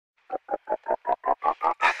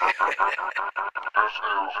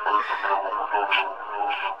TP,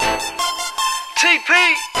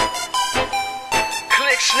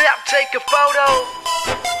 click, snap, take a photo.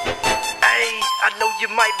 Hey, I know you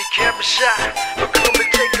might be camera shy, but come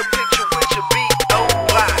and take a picture with your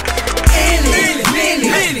B.O.Y.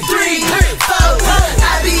 Many, 3, 4,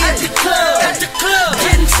 I be at the club,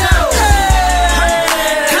 getting towed.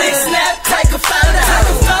 Click, snap, take a photo.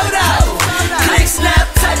 Click,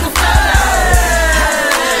 snap, take a photo.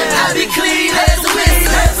 I be clean as a whistle.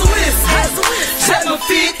 Check my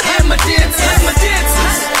feet and my dentist.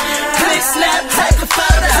 Click, snap, take a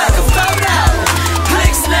photo.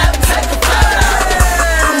 Click, snap, take a photo.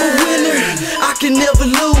 I'm a winner, I can never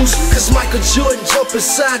lose, cause Michael Jordan jumping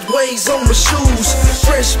sideways on my shoes.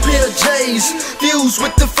 Fresh pair of J's, fused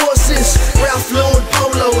with the forces. Ralph Lauren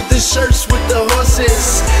polo, the shirts with the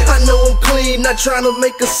horses. I know I'm clean, not trying to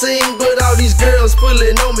make a scene, but all these girls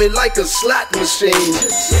pulling on me like a slot machine.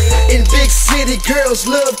 In big city, girls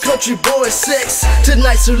love country boy sex.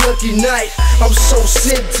 Tonight's a lucky night, I'm so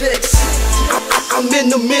syntax. I'm in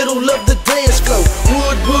the middle of the dance floor.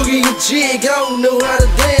 Wood, boogie, and jig, I don't know how to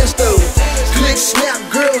dance though. Click, snap,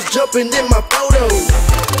 girls jumping in my photo.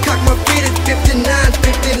 Cock my feet at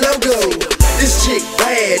 5950 logo. This chick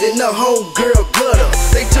bad and the whole girl gutter.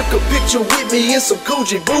 They took a picture with me in some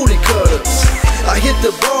Coogi booty cutters. I hit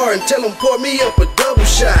the bar and tell them pour me up a double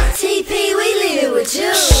shot. TP, we leave it with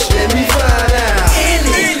you. Let me find out.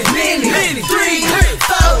 Many, 3,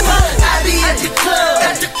 4, I be at the club,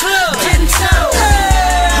 getting towed.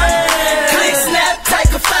 Click, snap,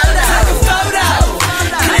 take a photo.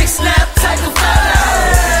 Click, snap, take a photo.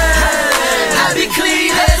 I be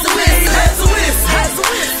clean as a whistle.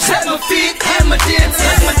 Check my feet and my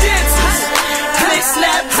dentist. Click,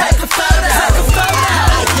 snap, take a photo.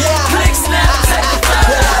 Click, snap, take a photo.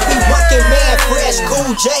 Well, I be working mad fresh,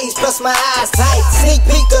 cool J's plus my eyes tight. Sneak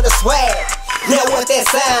peek of the swag. Now what that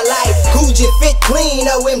sound like? Coogi fit clean,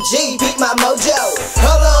 OMG, beat my mojo.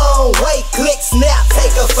 Hold on, wait, click, snap,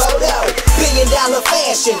 take a photo. $1 billion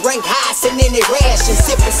fashion, rank high, sitting in it ration,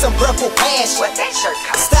 sipping some purple passion. What that shirt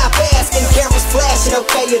cost? Stop asking, cameras flashing,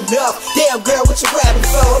 okay enough. Damn girl, what you grabbing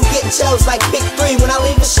for? I'm getting shows like Big 3 when I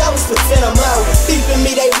leave the shows for 10 or more. Beeping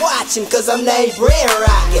me, they watching, cause I'm named brand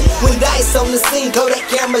rockin'. When dice on the scene, Kodak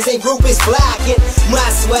cameras and groupies flocking. My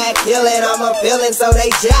swag killin', I'm appealing, so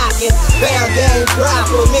they jockin'. Bam, game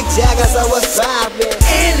proper, Mick Jagger, so what's poppin'?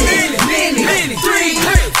 Many, 3,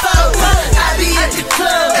 4, I be at the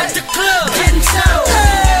club, getting towed.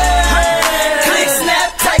 Click,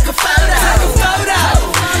 snap, take a photo.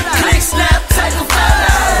 Click, snap, take a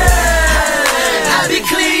photo. I be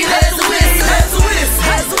clean as a whistle.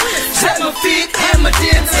 Check my feet and my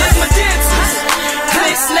dentist.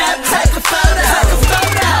 Click, snap, take a photo.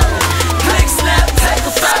 Click, snap, take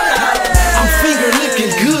a photo. I'm finger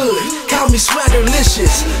licking good, call me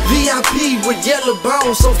swaggerlicious. VIP with yellow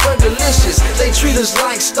bones, so delicious. They treat us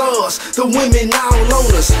like stars, the women all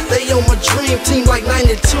on us. They on my dream team like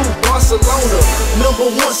 92 Barcelona.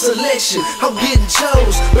 #1 selection, I'm getting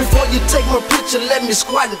chose. Before you take my picture, let me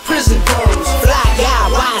squat in prison pose. Fly guy,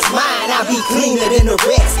 wise mind, I be cleaner than the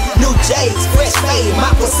rest. New J's, fresh fade,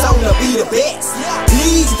 my persona be the best.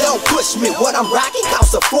 Please don't push me, what I'm rocking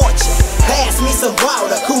costs a fortune. Pass me some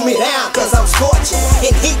water, cool me down, cause I'm scorching.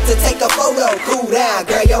 In heat to take a photo, cool down,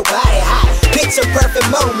 girl, your body hot. Picture perfect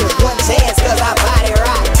moment, one chance, cause I body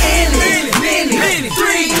rock. Many,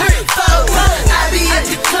 3, 4, I be at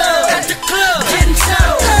the club, getting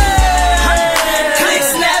towed. Click,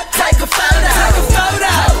 snap, take a photo.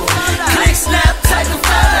 Click, snap, take a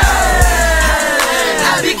photo.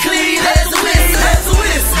 I be clean as a whistle.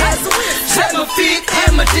 Check my feet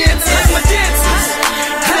and my dentist.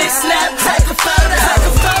 Click, snap, take a photo.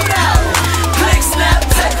 Click, snap,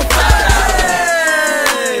 take a photo.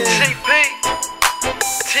 TP,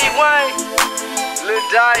 T-Wayne, Lil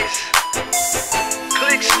Dice.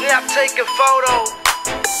 Click, snap, take a photo.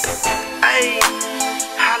 Ayy,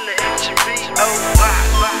 holla at your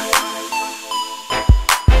B.O.Y.